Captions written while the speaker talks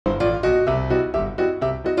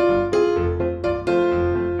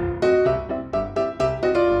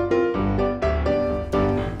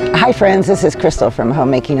Hi friends, this is Crystal from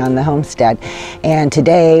Homemaking on the Homestead, and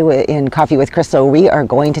today in Coffee with Crystal we are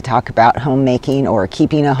going to talk about homemaking or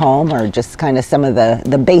keeping a home, or just kind of some of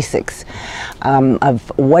the basics of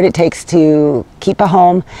what it takes to keep a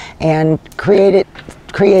home and create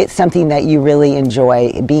something that you really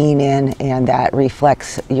enjoy being in and that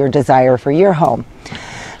reflects your desire for your home.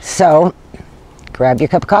 So grab your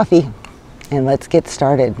cup of coffee and let's get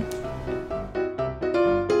started.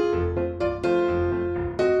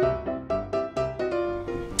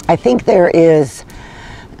 I think there is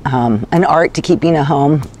an art to keeping a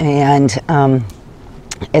home, and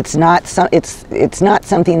it's not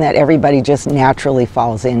something that everybody just naturally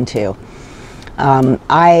falls into.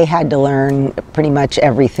 I had to learn pretty much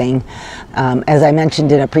everything. As I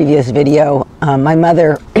mentioned in a previous video, my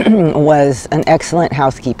mother was an excellent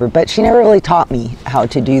housekeeper, but she never really taught me how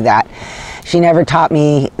to do that. She never taught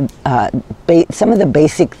me some of the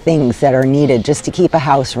basic things that are needed just to keep a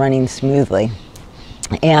house running smoothly.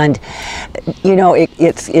 And you know,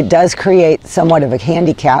 it does create somewhat of a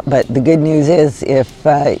handicap, but the good news is if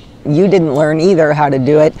you didn't learn either how to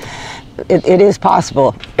do it, it is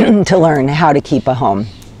possible to learn how to keep a home.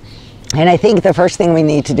 And I think the first thing we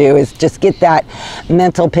need to do is just get that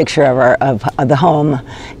mental picture of the home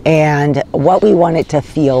and what we want it to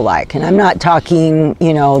feel like. And I'm not talking,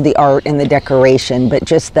 you know, the art and the decoration, but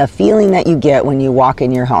just the feeling that you get when you walk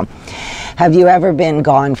in your home. Have you ever been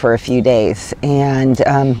gone for a few days and,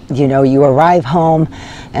 you know, you arrive home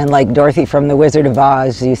and like Dorothy from The Wizard of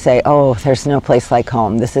Oz, you say, oh, there's no place like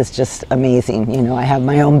home. This is just amazing. You know, I have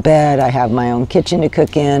my own bed, I have my own kitchen to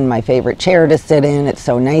cook in, my favorite chair to sit in. It's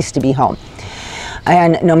so nice to be home.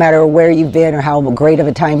 And no matter where you've been or how great of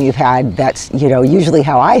a time you've had, that's, you know, usually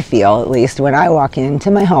how I feel, at least when I walk into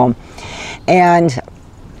my home. And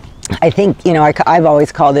I think, you know, I've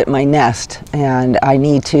always called it my nest, and I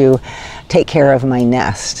need to take care of my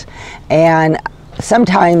nest. And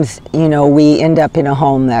sometimes, you know, we end up in a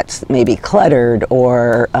home that's maybe cluttered,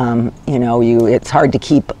 or, you know, it's hard to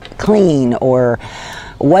keep clean, or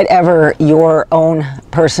whatever your own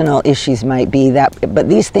personal issues might be. But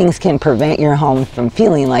these things can prevent your home from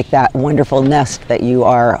feeling like that wonderful nest that you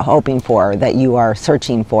are hoping for, that you are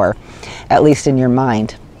searching for, at least in your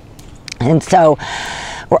mind. And so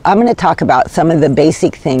I'm going to talk about some of the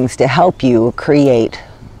basic things to help you create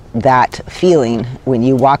that feeling when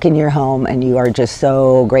you walk in your home and you are just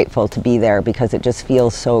so grateful to be there because it just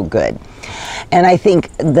feels so good. And I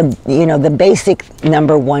think the basic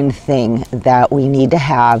number one thing that we need to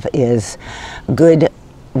have is good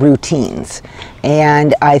routines.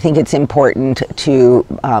 And I think it's important to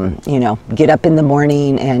you know, get up in the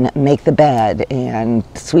morning and make the bed and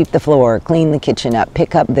sweep the floor, clean the kitchen up,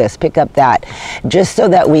 pick up this, pick up that, just so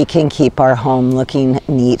that we can keep our home looking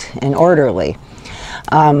neat and orderly.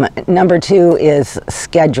 Number two is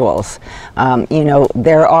schedules. You know,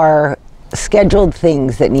 there are scheduled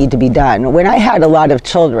things that need to be done. When I had a lot of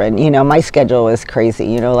children, you know, my schedule was crazy.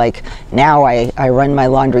 You know, like now I run my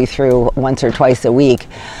laundry through once or twice a week.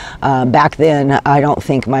 Back then, I don't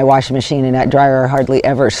think my washing machine and that dryer hardly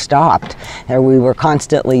ever stopped. We were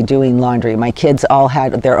constantly doing laundry. My kids all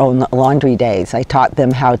had their own laundry days. I taught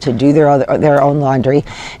them how to do their own laundry,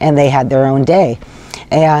 and they had their own day.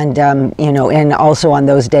 And, you know, and also on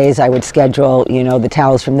those days I would schedule, you know, the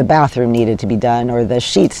towels from the bathroom needed to be done, or the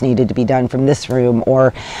sheets needed to be done from this room,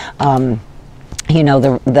 or, you know,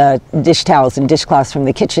 the dish towels and dishcloths from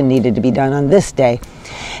the kitchen needed to be done on this day.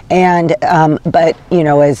 And, but, you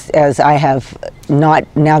know, as I have not,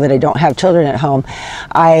 now that I don't have children at home,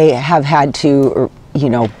 I have had to, you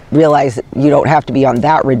know, realize you don't have to be on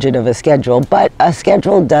that rigid of a schedule, but a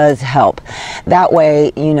schedule does help. That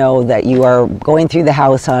way, you know that you are going through the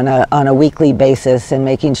house on a weekly basis and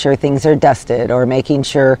making sure things are dusted, or making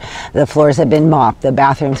sure the floors have been mopped, the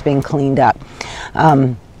bathroom's been cleaned up.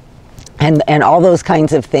 And all those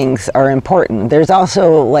kinds of things are important. There's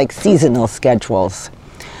also like seasonal schedules.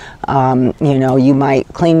 You know, you might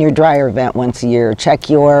clean your dryer vent once a year, check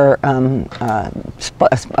your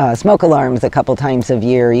smoke alarms a couple times a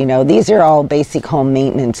year. You know, these are all basic home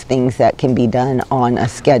maintenance things that can be done on a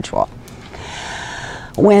schedule.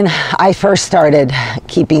 When I first started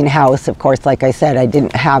keeping house, of course, like I said, I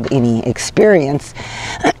didn't have any experience,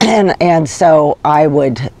 and so I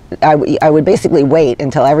would basically wait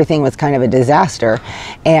until everything was kind of a disaster,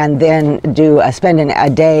 and then spend a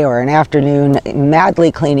day or an afternoon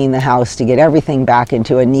madly cleaning the house to get everything back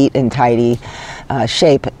into a neat and tidy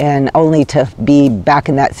shape, and only to be back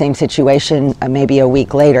in that same situation maybe a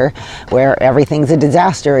week later where everything's a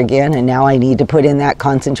disaster again, and now I need to put in that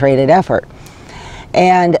concentrated effort.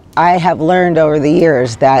 And I have learned over the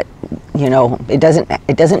years that you know, it doesn't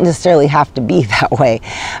necessarily have to be that way.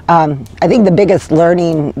 I think the biggest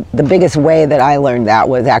way that I learned that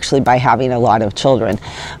was actually by having a lot of children.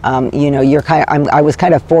 You know, I was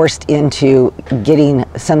kind of forced into getting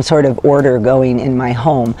some sort of order going in my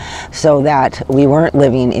home so that we weren't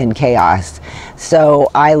living in chaos. So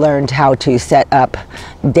I learned how to set up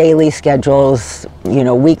daily schedules, you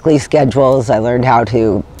know, weekly schedules. I learned how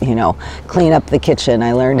to, you know, clean up the kitchen.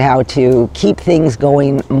 I learned how to keep things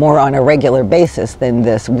going more on a regular basis than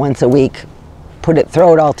this once a week,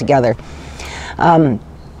 throw it all together. And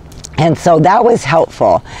so that was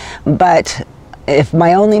helpful. But if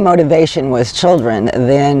my only motivation was children,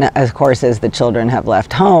 then of course as the children have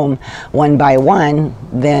left home one by one,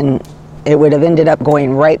 then it would have ended up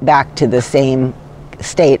going right back to the same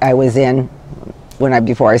state I was in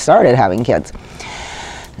before I started having kids.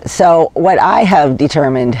 So what I have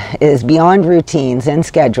determined is, beyond routines and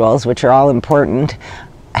schedules, which are all important,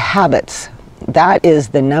 habits. That is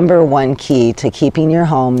the #1 key to keeping your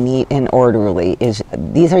home neat and orderly.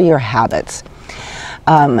 These are your habits.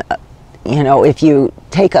 You know, if you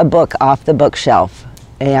take a book off the bookshelf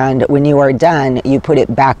and when you are done, you put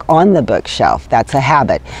it back on the bookshelf, that's a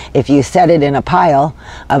habit. If you set it in a pile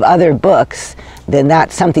of other books, then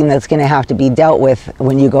that's something that's going to have to be dealt with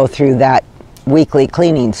when you go through that weekly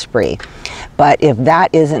cleaning spree. But if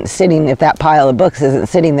that pile of books isn't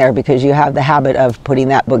sitting there because you have the habit of putting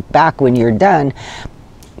that book back when you're done,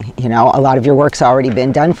 you know, a lot of your work's already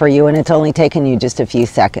been done for you and it's only taken you just a few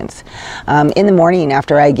seconds. In the morning,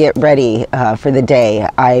 after I get ready for the day,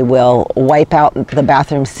 I will wipe out the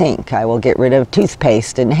bathroom sink. I will get rid of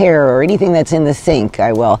toothpaste and hair or anything that's in the sink.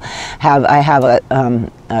 I have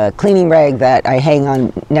a cleaning rag that I hang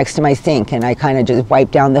on next to my sink, and I kind of just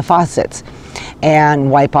wipe down the faucets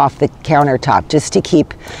and wipe off the countertop just to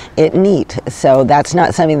keep it neat. So that's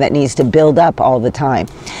not something that needs to build up all the time.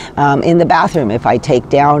 In the bathroom, if I take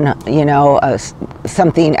down, you know,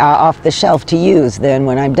 something off the shelf to use, then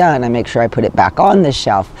when I'm done, I make sure I put it back on the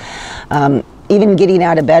shelf. Even getting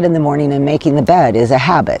out of bed in the morning and making the bed is a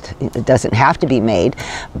habit. It doesn't have to be made,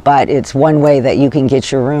 but it's one way that you can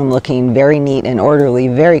get your room looking very neat and orderly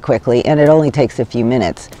very quickly, and it only takes a few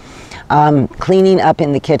minutes. Cleaning up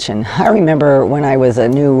in the kitchen. I remember when I was a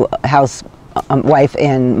new wife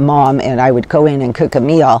and mom, and I would go in and cook a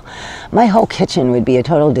meal, my whole kitchen would be a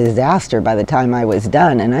total disaster by the time I was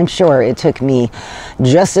done, and I'm sure it took me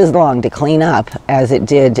just as long to clean up as it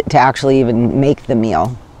did to actually even make the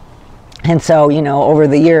meal. And so, you know, over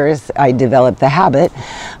the years, I developed the habit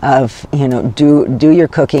of, you know, do your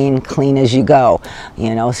cooking, clean as you go.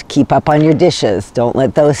 You know, keep up on your dishes. Don't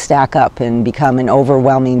let those stack up and become an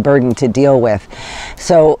overwhelming burden to deal with.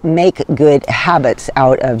 So make good habits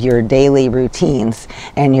out of your daily routines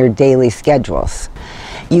and your daily schedules.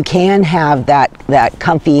 You can have that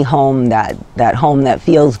comfy home, that home that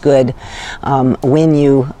feels good when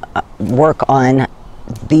you work on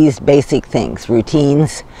these basic things: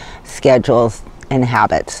 routines, schedules, and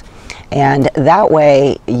habits. And that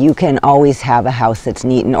way you can always have a house that's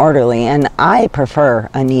neat and orderly. And I prefer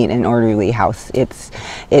a neat and orderly house.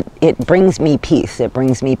 It brings me peace. It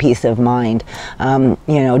brings me peace of mind. You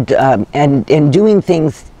know, and doing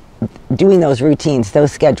those routines,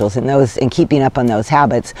 those schedules, and keeping up on those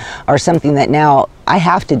habits are something that now I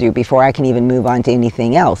have to do before I can even move on to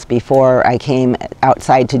anything else. Before I came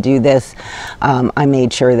outside to do this, I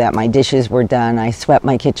made sure that my dishes were done. I swept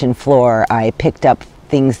my kitchen floor. I picked up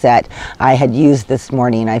things that I had used this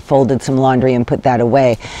morning. I folded some laundry and put that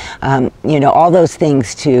away. You know, all those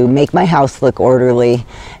things to make my house look orderly,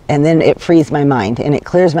 and then it frees my mind and it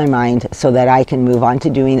clears my mind so that I can move on to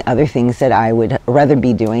doing other things that I would rather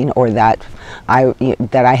be doing, or that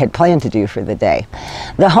I had planned to do for the day.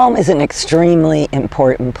 The home is an extremely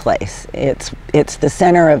important place. It's the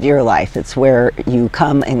center of your life. It's where you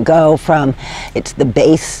come and go from. It's the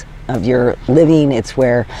base of your living. It's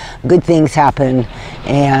where good things happen,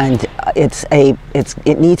 and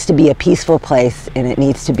it needs to be a peaceful place, and it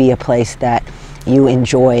needs to be a place that you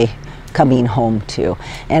enjoy coming home to.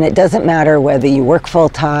 And it doesn't matter whether you work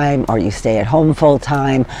full-time or you stay at home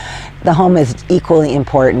full-time. The home is equally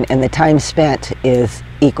important, and the time spent is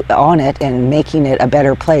on it and making it a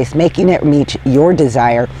better place, making it meet your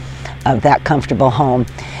desire of that comfortable home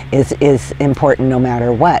is important no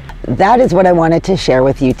matter what. That is what I wanted to share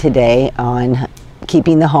with you today on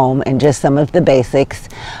keeping the home and just some of the basics.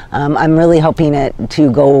 I'm really hoping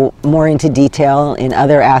to go more into detail in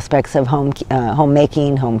other aspects of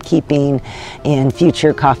homemaking, homekeeping, in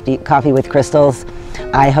future Coffee with Crystals.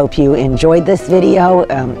 I hope you enjoyed this video.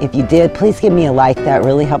 If you did, please give me a like. That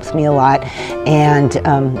really helps me a lot. And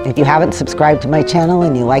if you haven't subscribed to my channel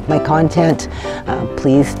and you like my content,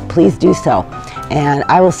 please do so. And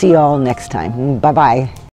I will see you all next time. Bye-bye.